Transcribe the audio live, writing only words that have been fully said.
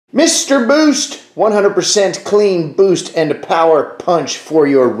Mr. Boost, 100% clean boost and power punch for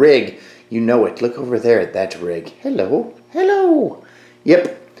your rig. You know it. Look over there at that rig. Hello. Hello.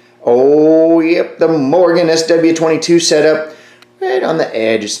 Yep. Oh, yep. The Morgan SW22 setup. Right on the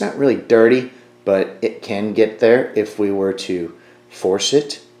edge. It's not really dirty, but it can get there if we were to force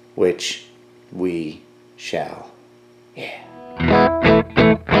it, which we shall. Yeah.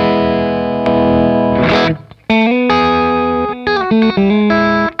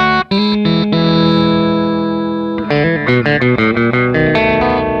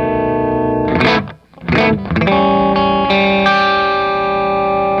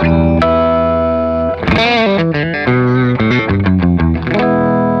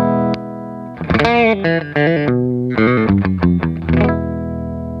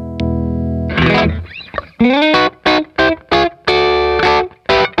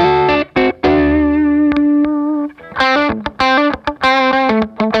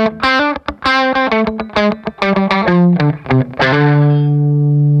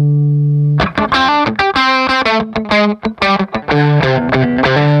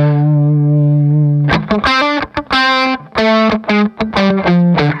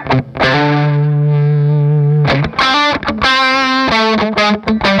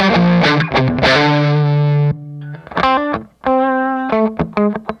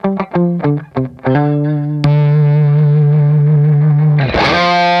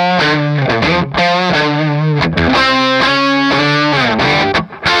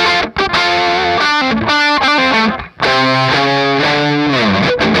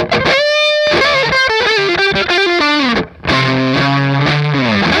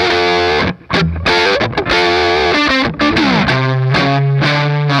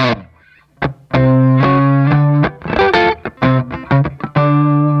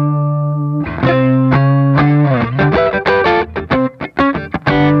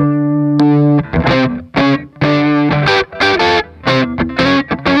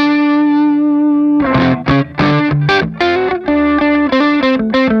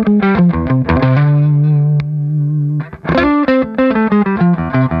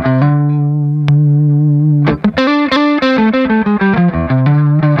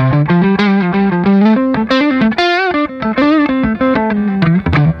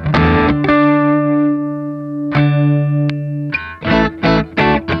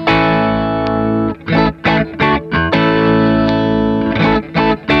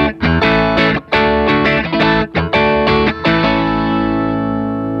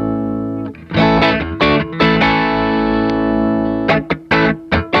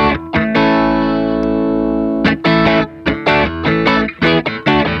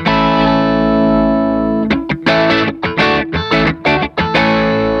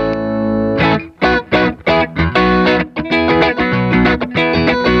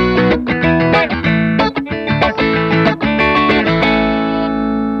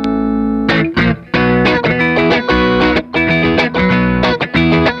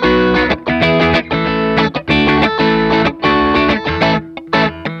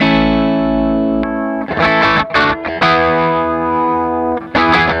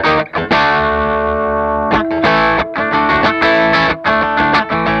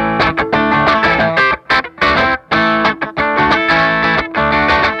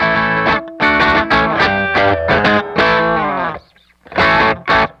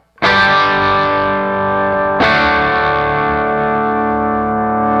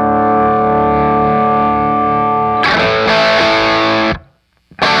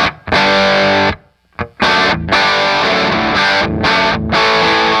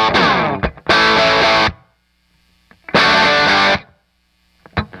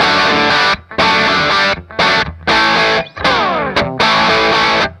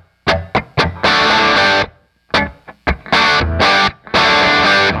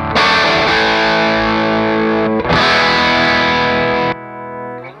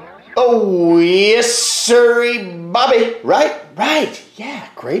 Oh, yes, sirree, Bobby. Right. Yeah,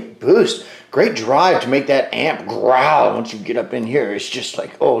 great boost. Great drive to make that amp growl once you get up in here. It's just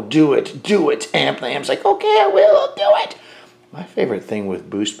like, oh, do it, amp. The amp's like, okay, I will, I'll do it. My favorite thing with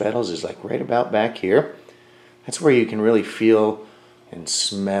boost pedals is like right about back here. That's where you can really feel and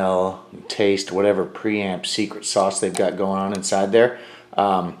smell and taste whatever preamp secret sauce they've got going on inside there,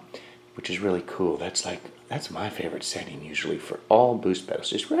 which is really cool. That's my favorite setting usually for all boost pedals.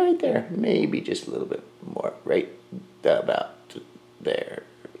 Just right there, maybe just a little bit more, right about there,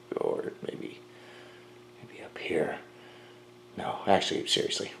 or maybe up here. No, actually,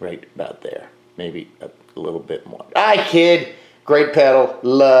 seriously, right about there. Maybe a little bit more. I kid. Great pedal.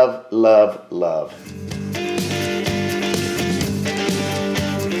 Love, love, love.